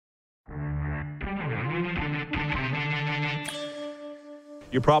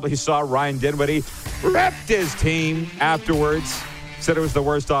You probably saw Ryan Dinwiddie ripped his team afterwards. Said it was the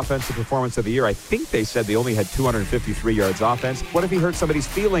worst offensive performance of the year. I think they said they only had 253 yards offense. What if he hurt somebody's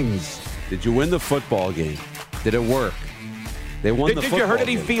feelings? Did you win the football game? Did it work? They won the football game. Did you hurt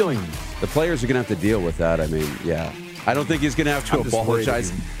any feelings? The players are going to have to deal with that. I mean, yeah. I don't think he's going to have to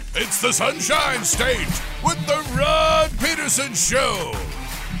apologize. It's the Sunshine State with the Rod Peterson Show.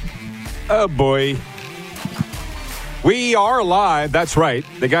 Oh, boy. We are live. That's right.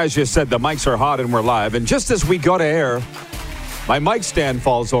 The guys just said the mics are hot and we're live. And just as we go to air, my mic stand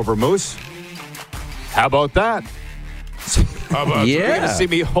falls over, Moose. How about that? How about You're going to see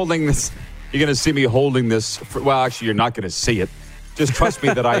me holding this. You're going to see me holding this. Well, actually, you're not going to see it. Just trust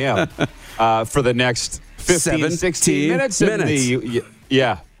me that I am for the next 15, 16 minutes.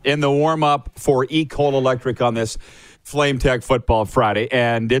 In the warm-up for Ecole Electric on this Flame Tech Football Friday.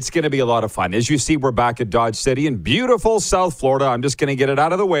 And it's going to be a lot of fun. As you see, we're back at Dodge City in beautiful South Florida. I'm just going to get it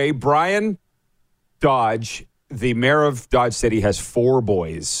out of the way. Brian Dodge, the mayor of Dodge City, has 4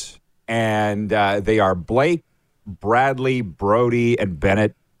 boys. And they are Blake, Bradley, Brody, and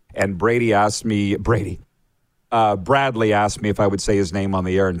Bennett. And Bradley asked me if I would say his name on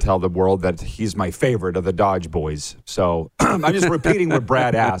the air and tell the world that he's my favorite of the Dodge boys. So I'm just repeating what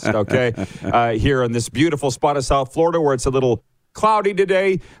Brad asked, okay? Here in this beautiful spot of South Florida where it's a little cloudy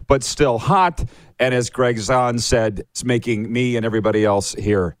today, but still hot. And as Greg Zahn said, it's making me and everybody else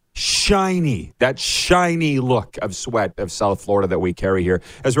here shiny, that shiny look of sweat of South Florida that we carry here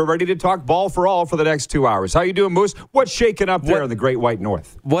as we're ready to talk ball for all for the next 2 hours. How you doing, Moose? What's shaking up there in the Great White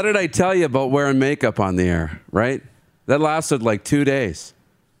North? What did I tell you about wearing makeup on the air, right? That lasted like 2 days.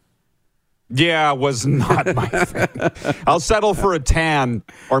 Yeah, was not my thing. I'll settle for a tan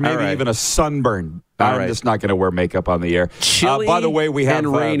or maybe even a sunburn. I'm just not going to wear makeup on the air. Chilly by the way, we have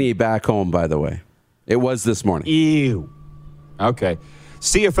and rainy back home, by the way. It was this morning. Ew. Okay.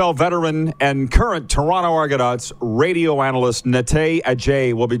 CFL veteran and current Toronto Argonauts radio analyst Natey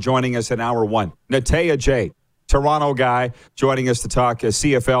Adjei will be joining us in hour 1. Natey Adjei, Toronto guy, joining us to talk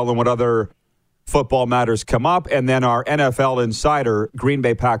CFL and what other football matters come up. And then our NFL insider, Green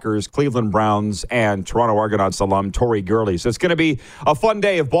Bay Packers, Cleveland Browns, and Toronto Argonauts alum Tori Gurley. So it's going to be a fun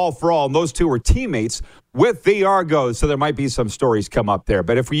day of ball for all. And those two are teammates with the Argos, so there might be some stories come up there.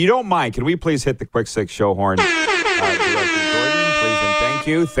 But if you don't mind, can we please hit the Quick Six show horn?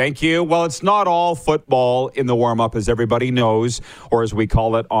 Thank you. Well, it's not all football in the warm-up, as everybody knows, or as we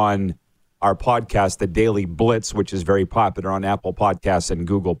call it on our podcast, the Daily Blitz, which is very popular on Apple Podcasts and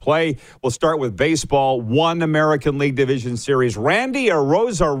Google Play. We'll start with baseball. 1 American League Division Series. Randy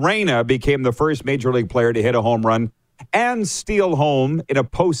Arozarena became the first Major League player to hit a home run and steal home in a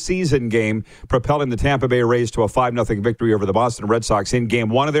postseason game, propelling the Tampa Bay Rays to a 5-0 victory over the Boston Red Sox in Game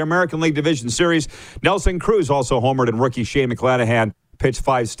 1 of their American League Division Series. Nelson Cruz also homered, and rookie Shane McClanahan pitched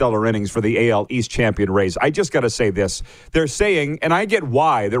 5 stellar innings for the AL East champion Rays. I just got to say this. They're saying, and I get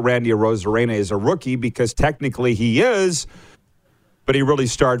why, that Randy Arozarena is a rookie, because technically he is, but he really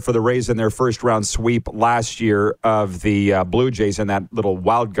started for the Rays in their first-round sweep last year of the Blue Jays in that little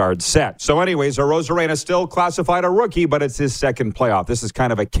wild card set. So anyways, Arozarena still classified a rookie, but it's his second playoff. This is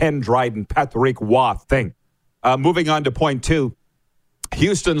kind of a Ken Dryden, Patrick Waugh thing. Moving on to point 2.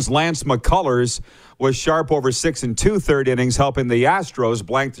 Houston's Lance McCullers was sharp over 6 2/3 innings, helping the Astros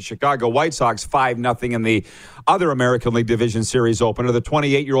blank the Chicago White Sox 5-0 in the other American League Division Series opener. The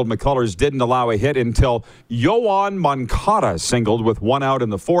 28-year-old McCullers didn't allow a hit until Yoan Moncada singled with 1 out in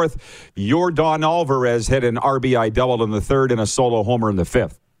the 4th. Yordan Alvarez hit an RBI double in the 3rd and a solo homer in the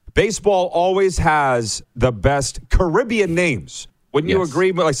 5th. Baseball always has the best Caribbean names. Wouldn't you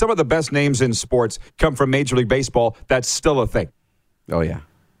agree? Like, some of the best names in sports come from Major League Baseball. That's still a thing. Oh, yeah.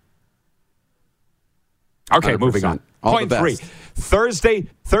 Okay, 100%. Moving on. Point 3.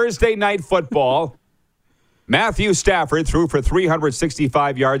 Thursday night football. Matthew Stafford threw for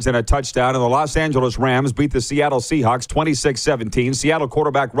 365 yards and a touchdown, and the Los Angeles Rams beat the Seattle Seahawks 26-17. Seattle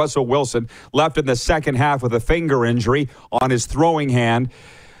quarterback Russell Wilson left in the second half with a finger injury on his throwing hand.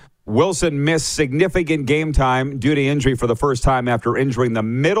 Wilson missed significant game time due to injury for the first time after injuring the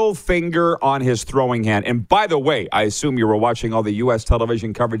middle finger on his throwing hand. And by the way, I assume you were watching all the U.S.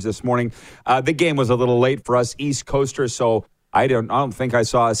 television coverage this morning. The game was a little late for us East Coasters, so I don't think I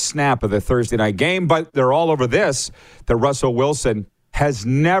saw a snap of the Thursday night game, but they're all over this, that Russell Wilson has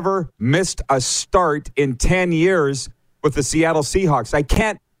never missed a start in 10 years with the Seattle Seahawks. I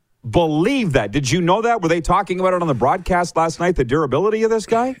can't believe that. Did you know that? Were they talking about it on the broadcast last night, the durability of this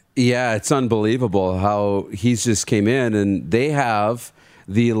guy? Yeah, it's unbelievable how he's just came in, and they have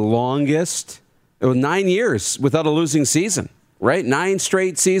the longest 9 years without a losing season. right? 9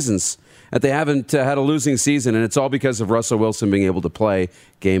 straight seasons that they haven't had a losing season, and it's all because of Russell Wilson being able to play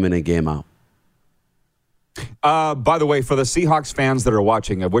game in and game out. By the way, for the Seahawks fans that are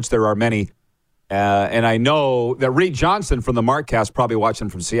watching, of which there are many, and I know that Reed Johnson from the Markcast probably watching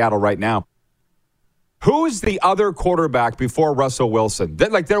from Seattle right now. Who's the other quarterback before Russell Wilson?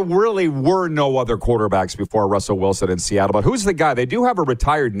 There really were no other quarterbacks before Russell Wilson in Seattle. But who's the guy? They do have a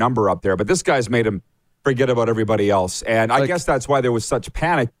retired number up there, but this guy's made him forget about everybody else. And I guess that's why there was such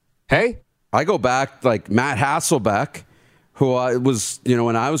panic. Hey? I go back like Matt Hasselbeck, who was,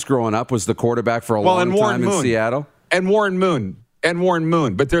 when I was growing up, was the quarterback for a long time in Seattle. And Warren Moon.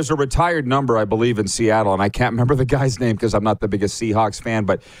 But there's a retired number, I believe, in Seattle, and I can't remember the guy's name because I'm not the biggest Seahawks fan.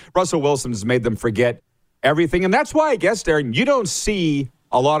 But Russell Wilson has made them forget everything. And that's why, I guess, Darren, you don't see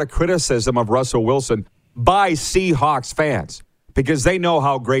a lot of criticism of Russell Wilson by Seahawks fans because they know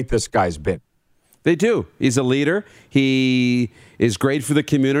how great this guy's been. They do. He's a leader. He is great for the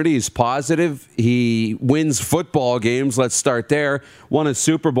community. He's positive. He wins football games. Let's start there. Won a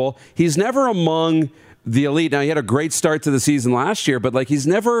Super Bowl. He's never among the elite. Now, he had a great start to the season last year, but he's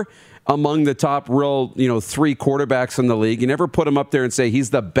never among the top real, 3 quarterbacks in the league. You never put him up there and say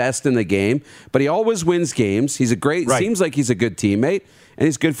he's the best in the game, but he always wins games. He's seems like he's a good teammate, and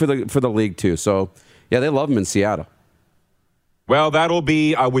he's good for the league too. So, yeah, they love him in Seattle. Well, that'll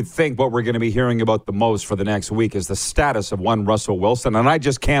be, I would think, what we're going to be hearing about the most for the next week is the status of one Russell Wilson. And I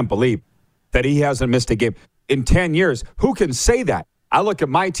just can't believe that he hasn't missed a game in 10 years. Who can say that? I look at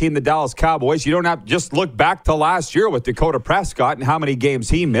my team, the Dallas Cowboys. You don't have to just look back to last year with Dakota Prescott and how many games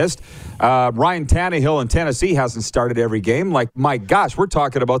he missed. Ryan Tannehill in Tennessee hasn't started every game. My gosh, we're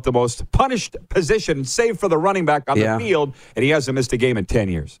talking about the most punished position, save for the running back on the field, and he hasn't missed a game in 10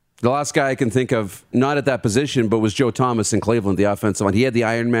 years. The last guy I can think of, not at that position, but was Joe Thomas in Cleveland, the offensive line. He had the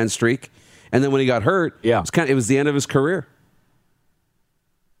Iron Man streak, and then when he got hurt, it was the end of his career.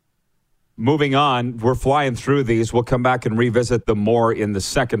 Moving on, we're flying through these. We'll come back and revisit them more in the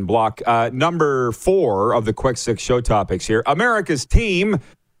second block. Number 4 of the Quick Six show topics here. America's team,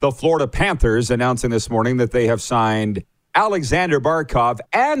 the Florida Panthers, announcing this morning that they have signed Alexander Barkov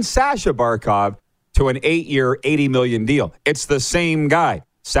and Sasha Barkov to an 8-year, $80 million deal. It's the same guy,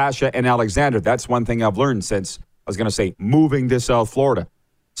 Sasha and Alexander. That's one thing I've learned since, moving to South Florida.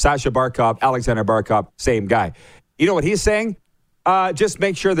 Sasha Barkov, Alexander Barkov, same guy. You know what he's saying? Just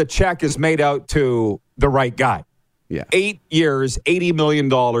make sure the check is made out to the right guy. Yeah. 8 years, $80 million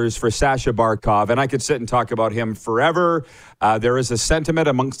for Sasha Barkov. And I could sit and talk about him forever. There is a sentiment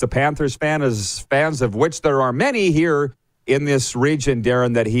amongst the Panthers fans, of which there are many here in this region,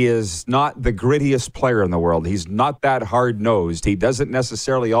 Darren, that he is not the grittiest player in the world. He's not that hard-nosed. He doesn't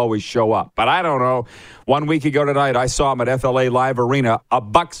necessarily always show up. But I don't know. 1 week ago tonight, I saw him at FLA Live Arena,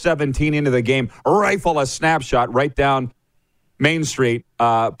 $1.17 into the game, rifle a snapshot right down Main Street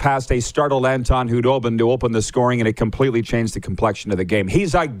past a startled Anton Hudobin to open the scoring, and it completely changed the complexion of the game.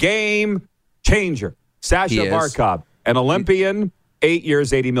 He's a game changer. Sasha Barkov, an Olympian, 8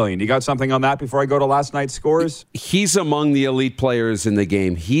 years, $80 million. You got something on that before I go to last night's scores? He's among the elite players in the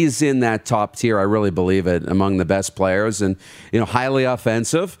game. He's in that top tier, I really believe it, among the best players, and highly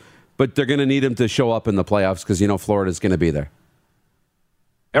offensive, but they're going to need him to show up in the playoffs because Florida's going to be there.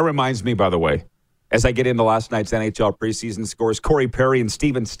 That reminds me, by the way, as I get into last night's NHL preseason scores, Corey Perry and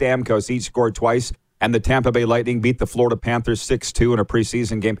Steven Stamkos each scored twice, and the Tampa Bay Lightning beat the Florida Panthers 6-2 in a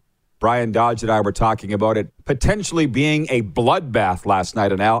preseason game. Brian Dodge and I were talking about it potentially being a bloodbath last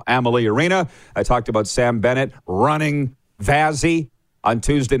night in Amalie Arena. I talked about Sam Bennett running Vazzy on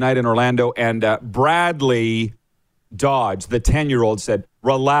Tuesday night in Orlando, and Bradley Dodge, the 10-year-old, said,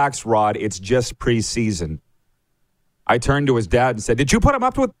 "Relax, Rod, it's just preseason." I turned to his dad and said, "Did you put him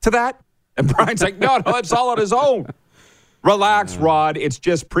up to that?" And Brian's like, no, it's all on his own. Relax, Rod. It's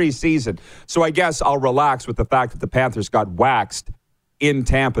just preseason. So I guess I'll relax with the fact that the Panthers got waxed in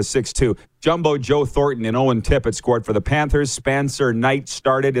Tampa 6-2. Jumbo Joe Thornton and Owen Tippett scored for the Panthers. Spencer Knight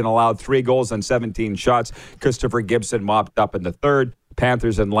started and allowed 3 goals on 17 shots. Christopher Gibson mopped up in the third.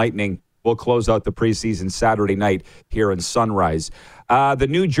 Panthers and Lightning will close out the preseason Saturday night here in Sunrise. The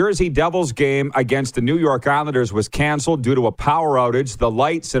New Jersey Devils game against the New York Islanders was canceled due to a power outage. The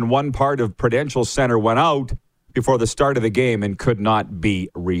lights in one part of Prudential Center went out before the start of the game and could not be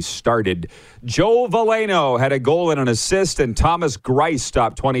restarted. Joe Veleno had a goal and an assist, and Thomas Greiss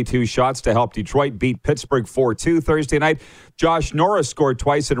stopped 22 shots to help Detroit beat Pittsburgh 4-2 Thursday night. Josh Norris scored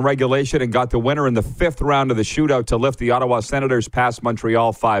twice in regulation and got the winner in the 5th round of the shootout to lift the Ottawa Senators past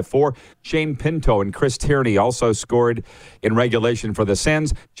Montreal 5-4. Shane Pinto and Chris Tierney also scored in regulation for the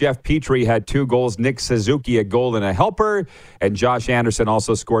Sens. Jeff Petrie had 2 goals, Nick Suzuki a goal and a helper, and Josh Anderson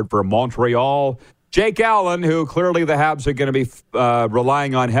also scored for Montreal. Jake Allen, who clearly the Habs are going to be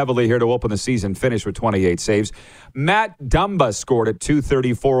relying on heavily here to open the season, finished with 28 saves. Matt Dumba scored at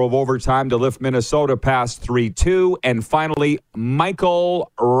 2:34 of overtime to lift Minnesota past 3-2. And finally,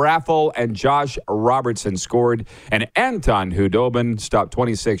 Michael Raffle and Josh Robertson scored. And Anton Hudobin stopped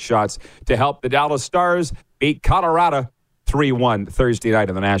 26 shots to help the Dallas Stars beat Colorado 3-1 Thursday night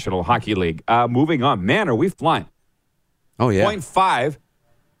in the National Hockey League. Moving on. Man, are we flying. Oh, yeah. 0.5.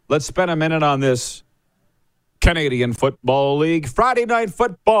 Let's spend a minute on this Canadian Football League. Friday night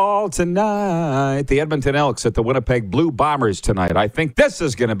football tonight. The Edmonton Elks at the Winnipeg Blue Bombers tonight. I think this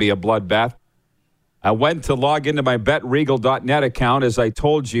is going to be a bloodbath. I went to log into my betregal.net account, as I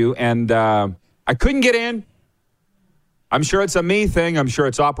told you, and I couldn't get in. I'm sure it's a me thing. I'm sure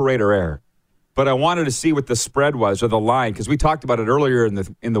it's operator error. But I wanted to see what the spread was or the line, because we talked about it earlier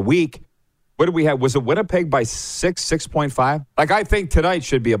in the week. What did we have? Was it Winnipeg by 6.5? Like, I think tonight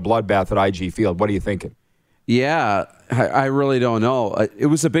should be a bloodbath at IG Field. What are you thinking? Yeah, I really don't know. It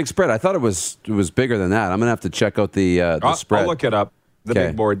was a big spread. I thought it was bigger than that. I'm going to have to check out the spread. I'll look it up, the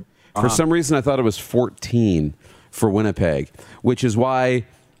big board. For some reason, I thought it was 14 for Winnipeg, which is why,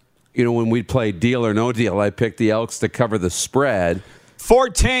 when we play Deal or No Deal, I picked the Elks to cover the spread.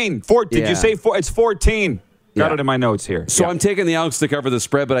 14. Did you say 4? It's 14. Got it in my notes here. So I'm taking the Elks to cover the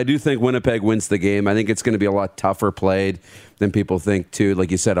spread, but I do think Winnipeg wins the game. I think it's going to be a lot tougher played than people think, too. Like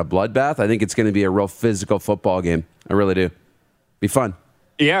you said, a bloodbath. I think it's going to be a real physical football game. I really do. Be fun.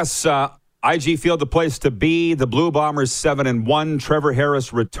 Yes, IG Field, the place to be. The Blue Bombers 7-1. Trevor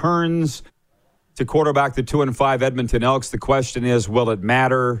Harris returns to quarterback the 2-5 Edmonton Elks. The question is, will it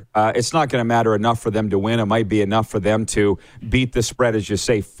matter? It's not going to matter enough for them to win. It might be enough for them to beat the spread, as you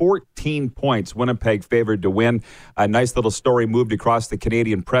say. 14 points, Winnipeg favored to win. A nice little story moved across the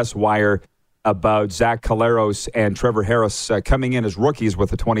Canadian press wire about Zach Collaros and Trevor Harris coming in as rookies with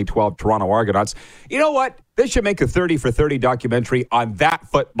the 2012 Toronto Argonauts. You know what? They should make a 30 for 30 documentary on that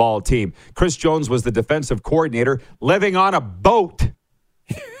football team. Chris Jones was the defensive coordinator living on a boat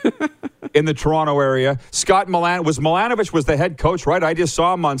in the Toronto area. Milanovic was the head coach, right? I just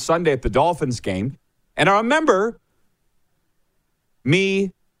saw him on Sunday at the Dolphins game. And I remember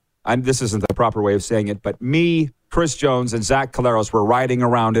this isn't the proper way of saying it, but Chris Jones, and Zach Collaros were riding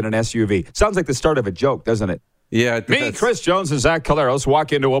around in an SUV. Sounds like the start of a joke, doesn't it? Yeah. Chris Jones, and Zach Collaros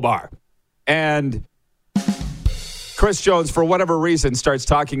walk into a bar. And Chris Jones, for whatever reason, starts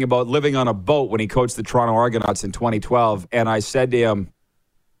talking about living on a boat when he coached the Toronto Argonauts in 2012. And I said to him,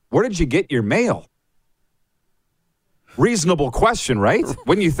 "Where did you get your mail?" Reasonable question, right?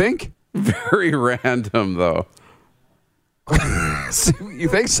 Wouldn't you think? Very random, though. You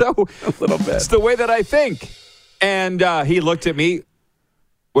think so? A little bit. It's the way that I think. And he looked at me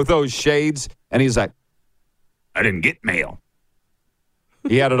with those shades, and he's like, "I didn't get mail."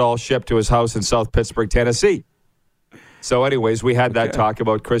 He had it all shipped to his house in South Pittsburgh, Tennessee. So anyways, we had that talk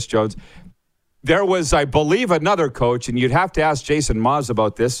about Chris Jones. There was, I believe, another coach, and you'd have to ask Jason Maas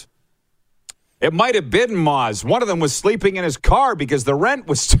about this. It might have been Maas. One of them was sleeping in his car because the rent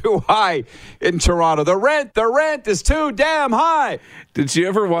was too high in Toronto. The rent is too damn high. Did you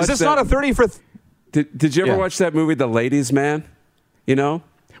ever watch Is this not a 30 for... Did you ever watch that movie, The Ladies' Man?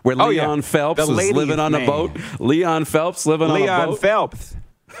 Where Leon Phelps was living on a boat. Leon Phelps living on a boat. Leon Phelps.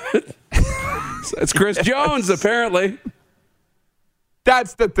 It's Chris Jones, apparently.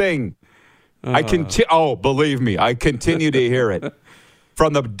 That's the thing. Believe me, I continue to hear it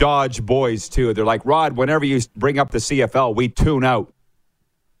from the Dodge boys, too. They're like, "Rod, whenever you bring up the CFL, we tune out."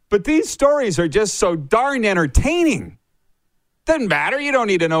 But these stories are just so darn entertaining. Doesn't matter. You don't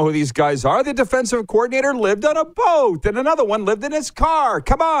need to know who these guys are. The defensive coordinator lived on a boat, and another one lived in his car.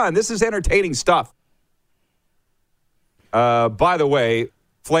 Come on, this is entertaining stuff. By the way,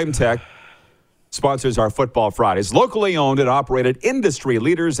 Flame Tech sponsors our Football Fridays. Locally owned and operated industry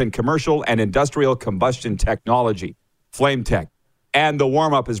leaders in commercial and industrial combustion technology. Flame Tech. And the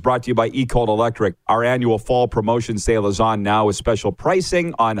warm-up is brought to you by ECOL Electric. Our annual fall promotion sale is on now with special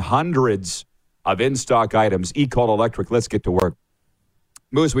pricing on hundreds of in-stock items. ECOL Electric, let's get to work.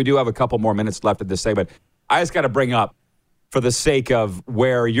 Moose, we do have a couple more minutes left of this segment. I just got to bring up, for the sake of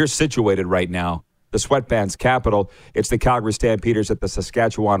where you're situated right now, the Sweatbands capital. It's the Calgary Stampeders at the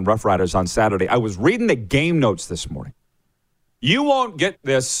Saskatchewan Roughriders on Saturday. I was reading the game notes this morning. You won't get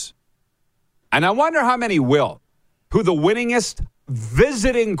this, and I wonder how many will, who the winningest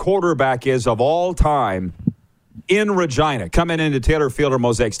visiting quarterback is of all time in Regina, coming into Taylor Field or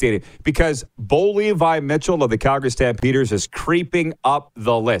Mosaic Stadium, because Bo Levi Mitchell of the Calgary Stampeders is creeping up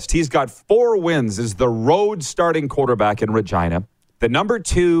the list. He's got 4 wins as the road starting quarterback in Regina. The number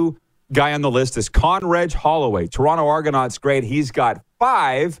 2 guy on the list is Conrad Holloway, Toronto Argonauts great. He's got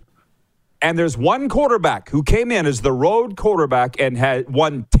 5. And there's one quarterback who came in as the road quarterback and had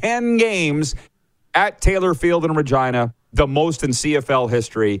won 10 games at Taylor Field in Regina, the most in CFL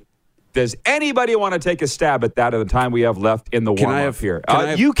history. Does anybody want to take a stab at that at the time we have left in the warm-up here?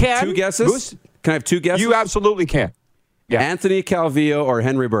 You can. 2 guesses? Moose? Can I have 2 guesses? You absolutely can. Yeah. Anthony Calvillo or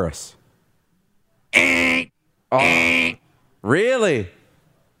Henry Burris? Oh, really?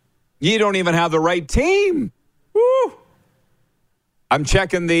 You don't even have the right team. Woo! I'm just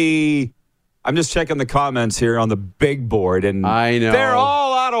checking the comments here on the big board, and I know they're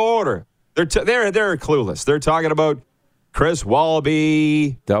all out of order. They're clueless. They're talking about Chris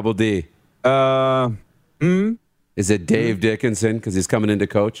Wallaby, Double D. Is it Dave Dickinson because he's coming in to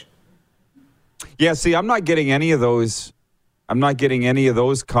coach? Yeah. See, I'm not getting any of those. I'm not getting any of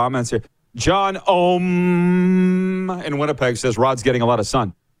those comments here. John in Winnipeg says Rod's getting a lot of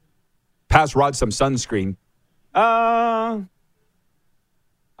sun. Pass Rod some sunscreen. I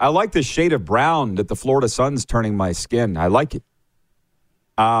like the shade of brown that the Florida sun's turning my skin. I like it.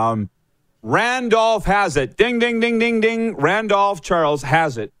 Randolph has it. Ding, ding, ding, ding, ding. Randolph Charles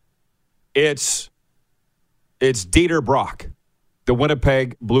has it. It's Dieter Brock, the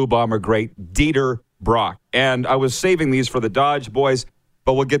Winnipeg Blue Bomber great, Dieter Brock. And I was saving these for the Dodge boys,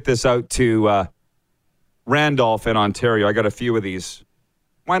 but we'll get this out to Randolph in Ontario. I got a few of these.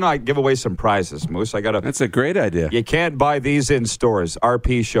 Why not give away some prizes, Moose? That's a great idea. You can't buy these in stores.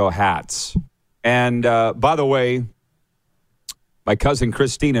 RP Show hats. And by the way, my cousin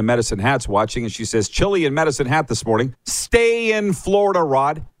Christine in Medicine Hat's watching, and she says, chilly in Medicine Hat this morning. Stay in Florida,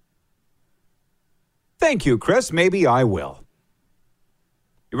 Rod. Thank you, Chris. Maybe I will.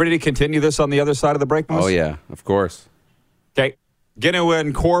 You ready to continue this on the other side of the break, Moose? Oh, yeah, of course. Okay. Going to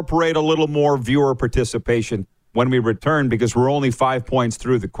incorporate a little more viewer participation when we return because we're only 5 points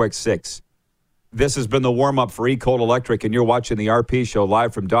through the quick 6. This has been the warm-up for ECOL Electric, and you're watching the RP Show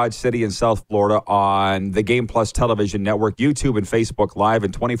live from Dodge City in South Florida on the Game Plus Television Network, YouTube and Facebook Live,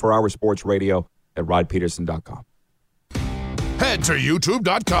 and 24-hour sports radio at rodpeterson.com. Head to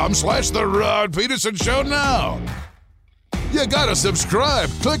youtube.com/The Rod Peterson Show now. You gotta subscribe.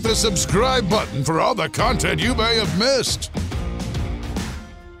 Click the subscribe button for all the content you may have missed.